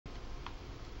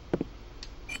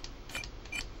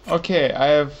Okay, I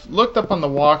have looked up on the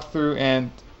walkthrough, and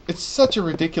it's such a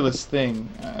ridiculous thing.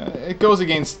 It goes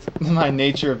against my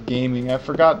nature of gaming. I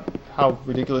forgot how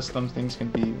ridiculous some things can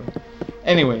be.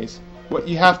 Anyways, what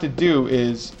you have to do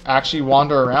is actually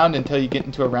wander around until you get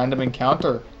into a random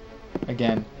encounter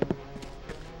again.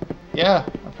 Yeah,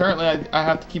 apparently I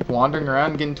have to keep wandering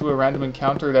around and get into a random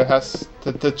encounter that has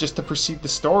to just to proceed the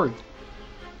story.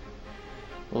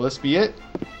 Will this be it?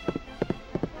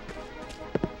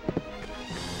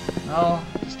 No,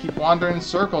 just keep wandering in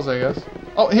circles, I guess.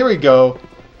 Oh, here we go.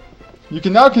 You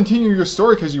can now continue your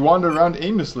story because you wandered around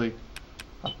aimlessly.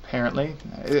 Apparently.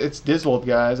 It's Diswold,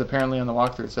 guys. Apparently on the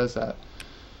walkthrough it says that.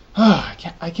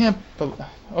 I can't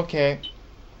okay.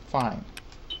 Fine.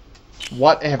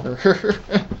 Whatever.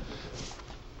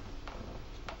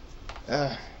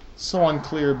 So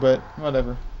unclear, but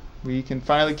whatever. We can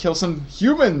finally kill some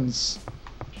humans!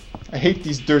 I hate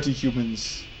these dirty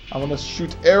humans. I want to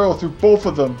shoot arrow through both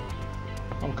of them.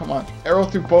 Oh, come on. Arrow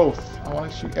through both. I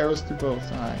want to shoot arrows through both.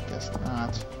 I guess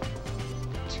not.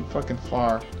 Too fucking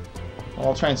far. Well,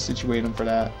 I'll try and situate him for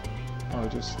that. Or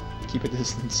just keep a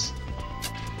distance.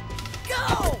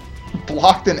 Go!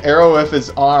 Blocked an arrow with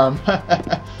his arm.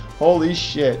 Holy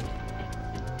shit.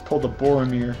 Called the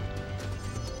Boromir.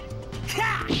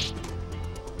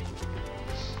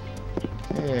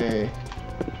 Okay.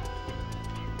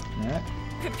 Alright.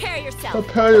 Prepare yourself.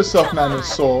 Prepare yourself, man of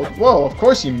sword. Whoa, of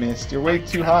course you missed. You're way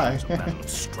too high.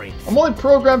 I'm only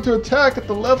programmed to attack at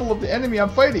the level of the enemy I'm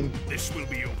fighting. This will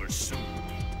be over soon.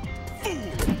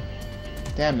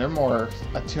 Damn, they're more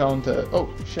attuned to...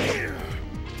 Oh, shit.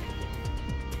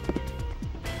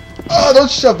 Oh,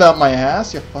 don't shove that up my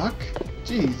ass, you fuck.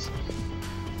 Jeez.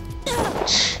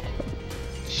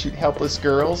 Shoot helpless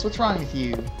girls. What's wrong with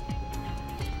you?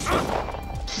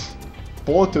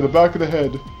 Bullet to the back of the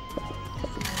head.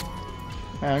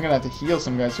 Man, I'm gonna have to heal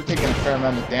some guys. They're taking a fair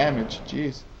amount of damage.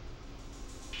 Jeez.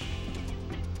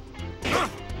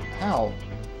 Ow.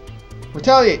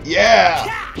 Retaliate!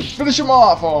 Yeah! Finish him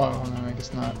off! Oh, no, I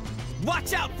guess not.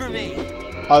 Watch out for me!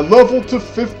 I leveled to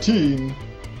 15.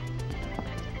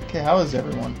 Okay, how is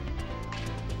everyone?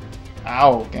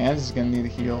 Ow, Gans is gonna need a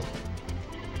heal.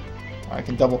 I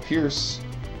can double pierce.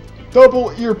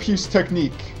 Double earpiece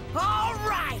technique.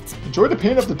 Alright! Enjoy the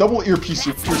pain of the double earpiece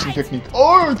piercing technique.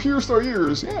 Oh, I pierced our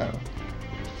ears, yeah.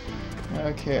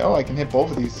 Okay, oh, I can hit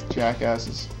both of these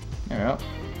jackasses. There we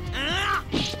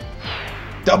go.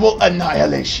 Double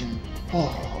annihilation.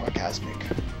 Oh, orgasmic.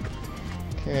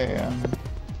 Okay,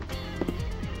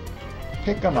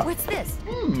 pick them up. What's this?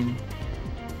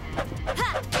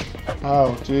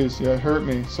 Oh, jeez, yeah, it hurt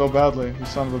me so badly, you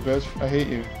son of a bitch. I hate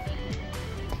you.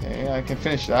 Okay, I can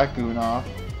finish that goon off.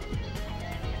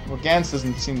 Well, Gans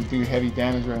doesn't seem to do heavy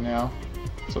damage right now,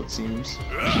 so it seems.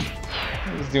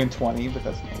 He's doing 20, but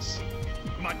that's nice.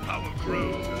 My power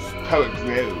grows. Power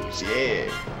grows,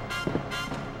 yeah.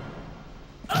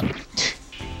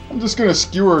 I'm just gonna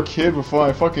skewer a kid with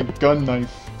my fucking gun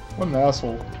knife. What an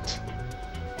asshole.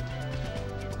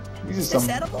 These are some...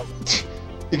 edible?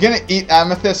 You're gonna eat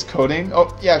amethyst coating?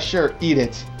 Oh, yeah, sure, eat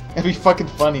it. It'd be fucking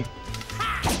funny.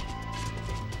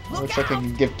 Looks like I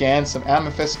can give Gans some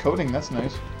amethyst coating, that's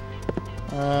nice.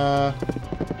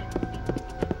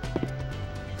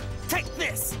 Take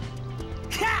this!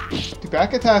 Do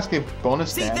back attacks give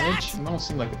bonus damage? It don't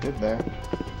seem like it did there.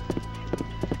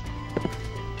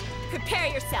 Prepare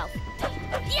yourself!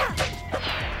 Yeah!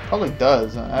 Probably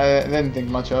does. I didn't think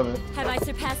much of it. Have I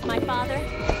surpassed my father?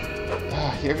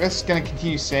 You're just gonna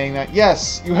continue saying that.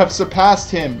 Yes, you have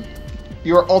surpassed him.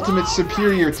 You are ultimate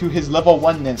superior to his level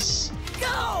 1-ness.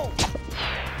 Go!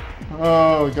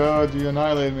 Oh god, you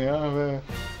annihilated me.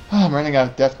 I'm running out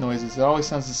of death noises. It always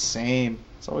sounds the same.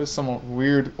 It's always some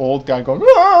weird old guy going.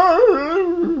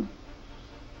 Aah!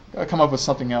 Gotta come up with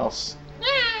something else.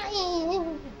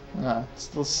 It's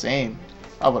still the same.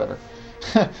 Oh, whatever.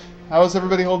 How's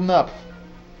everybody holding up?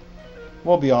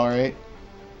 We'll be alright.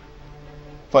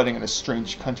 Fighting in a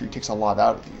strange country takes a lot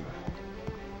out of you.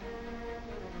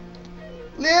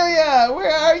 Lilia,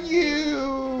 where are you?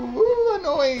 Ooh,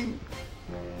 annoying.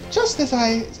 Just as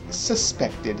I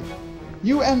suspected.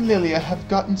 You and Lilia have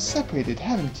gotten separated,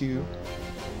 haven't you?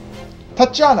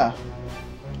 Tatjana!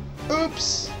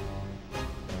 Oops!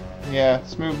 Yeah,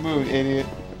 smooth move, idiot.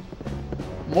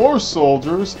 More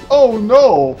soldiers? Oh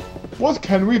no! What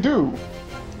can we do?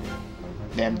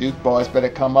 Them Duke boys better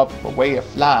come up with a way of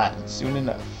flying soon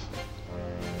enough.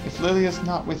 If Lilia's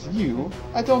not with you,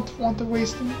 I don't want to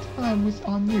waste any time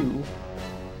on you.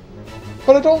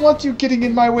 But I don't want you getting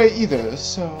in my way either,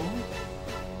 so...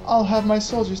 I'll have my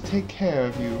soldiers take care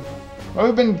of you. Well,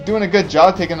 we've been doing a good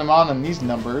job taking them on these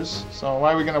numbers, so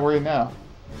why are we going to worry now?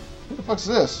 Who the fuck's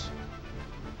this?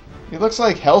 He looks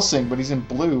like Helsing, but he's in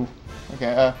blue.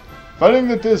 Okay, fighting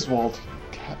the Diswald.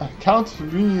 Count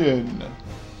Rien.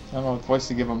 I don't know what voice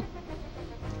to give him.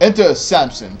 Enter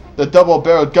Samson, the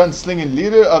double-barreled gunslinging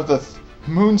leader of the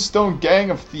Moonstone Gang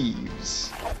of Thieves.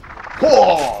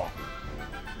 Whoa!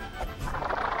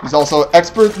 He's also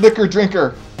expert liquor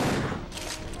drinker.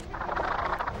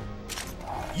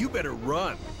 You better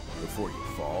run before you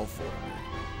fall for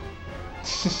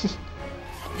it.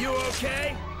 You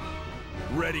okay?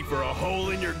 Ready for a hole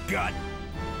in your gut?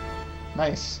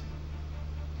 Nice.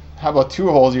 How about 2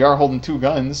 holes? You are holding 2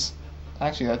 guns.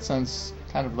 Actually, that sounds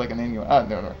kind of like an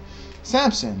innuendo. No.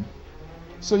 Samson,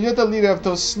 so you're the leader of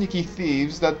those sneaky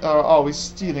thieves that are always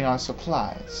stealing our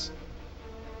supplies.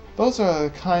 Those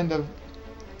kind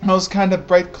of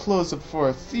bright clothes for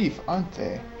a thief, aren't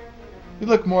they? You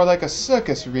look more like a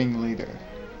circus ringleader.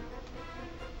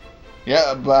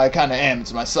 Yeah, but I kind of am.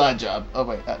 It's my side job. Oh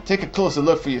wait, take a closer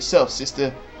look for yourself,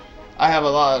 sister. I have a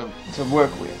lot to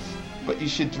work with, but you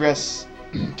should dress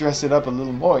it up a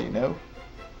little more, you know.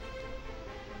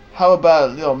 How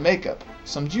about a little makeup,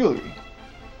 some jewelry?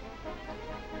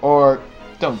 Or,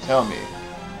 don't tell me,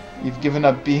 you've given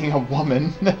up being a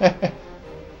woman. Like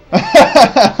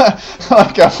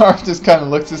Mark just kind of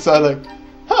looks aside like,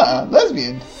 huh,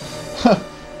 lesbian.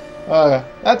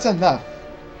 That's enough.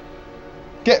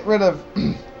 Get rid of...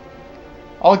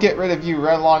 I'll get rid of you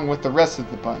right along with the rest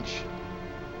of the bunch.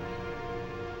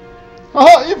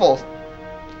 Haha, evil!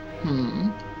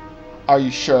 Are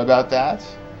you sure about that?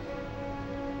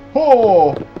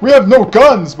 Oh, we have no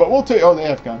guns, but we'll take... Oh, they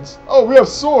have guns. Oh, we have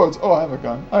swords. Oh, I have a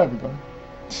gun.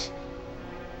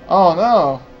 Oh,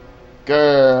 no.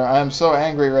 Grr, I'm so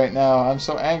angry right now. I'm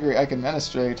so angry I can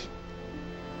menstruate.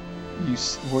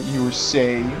 What you were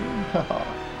saying?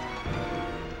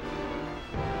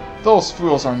 Those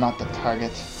fools are not the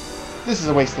target. This is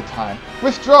a waste of time.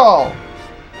 Withdraw!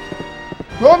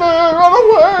 Run away! Run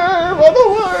away! Run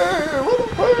away! Run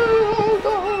away! Oh,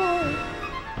 God.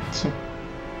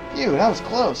 Phew, that was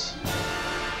close.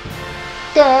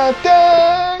 Da,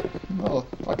 da. Oh,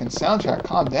 fucking soundtrack.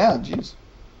 Calm down, jeez.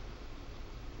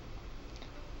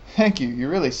 Thank you. You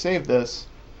really saved us.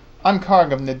 I'm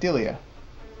Karg of Nadilia.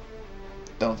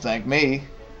 Don't thank me.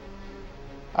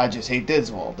 I just hate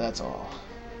Diswald, that's all.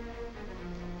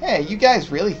 Hey, you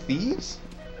guys really thieves?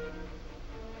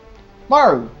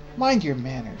 Maru, mind your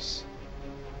manners.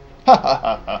 Ha ha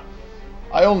ha ha.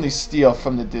 I only steal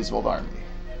from the Diswald army.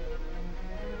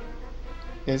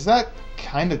 Is that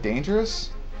kind of dangerous?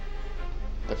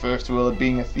 The first rule of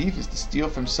being a thief is to steal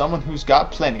from someone who's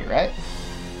got plenty, right?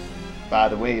 By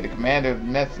the way, the commander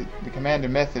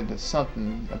method is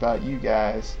something about you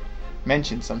guys.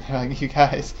 Mentioned something about you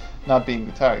guys not being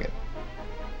the target.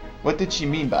 What did she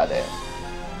mean by that?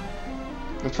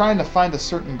 We're trying to find a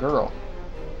certain girl.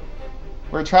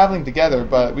 We're traveling together,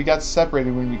 but we got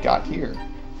separated when we got here.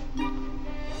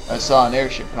 I saw an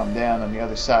airship come down on the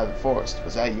other side of the forest.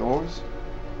 Was that yours?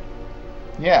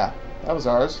 Yeah, that was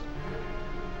ours.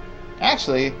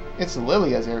 Actually, it's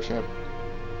Lilia's airship.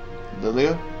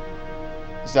 Lilia?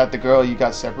 Is that the girl you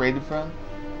got separated from?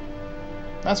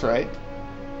 That's right.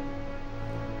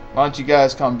 Why don't you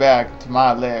guys come back to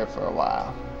my lair for a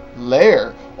while?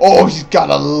 Lair? Oh, he's got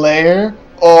a lair?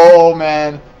 Oh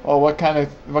man. Oh, what kind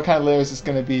of lair is this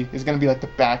gonna be? Is it gonna be like the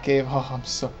Batcave? Oh,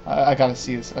 I gotta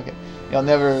see this. Okay, you'll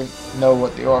never know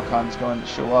what the Orcon is going to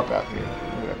show up out here.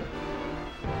 Whatever.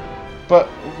 But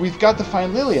we've got to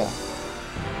find Lilia.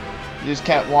 You just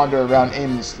can't wander around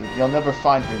aimlessly. You'll never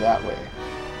find her that way.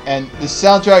 And the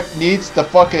soundtrack needs to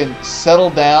fucking settle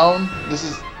down. This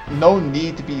is no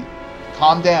need to be.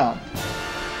 Calm down.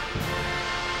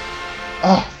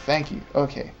 Ah, thank you.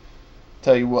 Okay.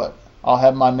 Tell you what. I'll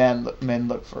have my men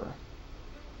look for her.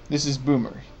 This is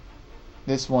Boomer.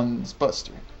 This one's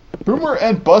Buster. Boomer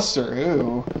and Buster.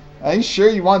 Ooh. Are you sure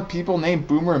you want people named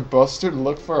Boomer and Buster to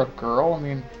look for a girl? I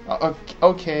mean,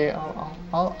 okay.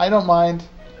 I don't mind.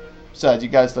 Besides, you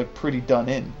guys look pretty done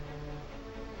in.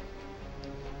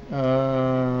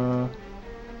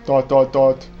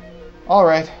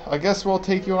 Alright, I guess we'll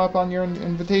take you up on your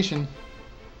invitation.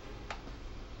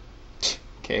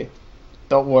 Okay.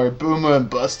 Don't worry, Boomer and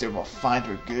Buster will find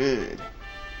her good.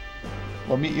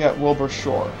 We'll meet you at Wilbur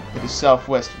Shore. It is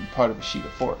southwestern part of Ashita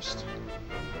Forest.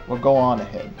 We'll go on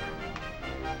ahead.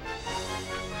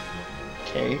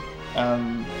 Okay.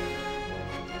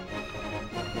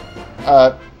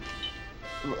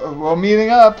 We're meeting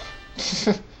up.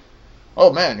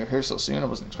 Oh man, you're here so soon. I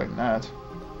wasn't expecting that.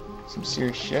 Some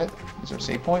serious shit. Is there a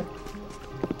save point?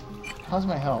 How's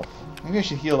my health? Maybe I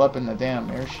should heal up in the damn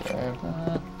airship.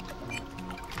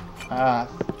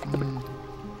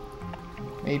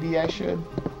 Maybe I should.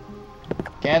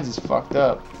 Gans is fucked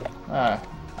up.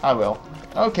 I will.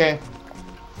 Okay.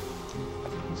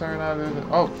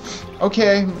 Oh,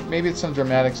 okay. Maybe it's some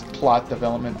dramatic plot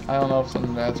development. I don't know if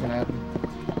something bad's gonna happen.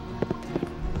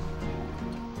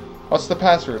 What's the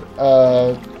password?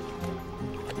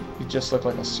 You just look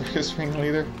like a circus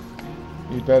ringleader.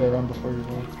 You better run before you're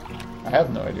born. I have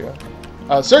no idea.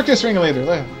 Circus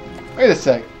ringleader. Wait a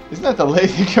sec. Isn't that the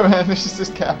lady commander? She's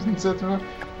just Captain Citro?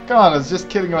 Come on, I was just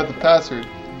kidding about the password.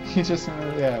 He just,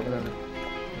 yeah, whatever.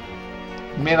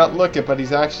 He may not look it, but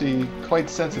he's actually quite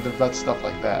sensitive about stuff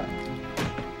like that.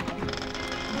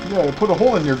 Yeah, put a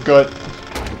hole in your gut.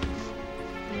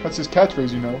 That's his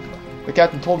catchphrase, you know. The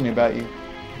captain told me about you.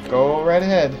 Go right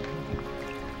ahead.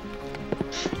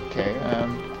 Okay,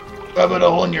 I put a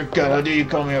hole in your gut. How do you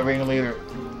call me a ringleader?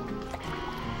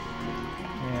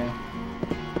 Yeah.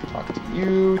 Talk to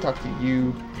you, talk to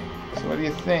you. So what do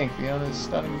you think? You know, this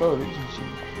stunning boat, isn't she?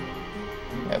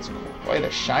 That's quite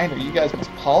a shiner. You guys must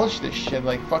polish this shit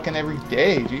like fucking every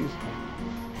day, jeez.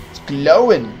 It's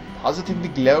glowing. Positively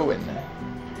glowing.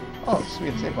 Oh,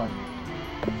 sweet, save one.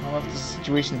 I don't know if this is a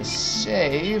situation to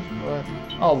save, but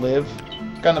I'll live.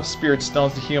 Got enough spirit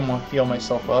stones to heal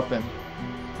myself up and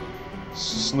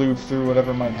sleuth through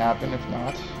whatever might happen if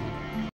not.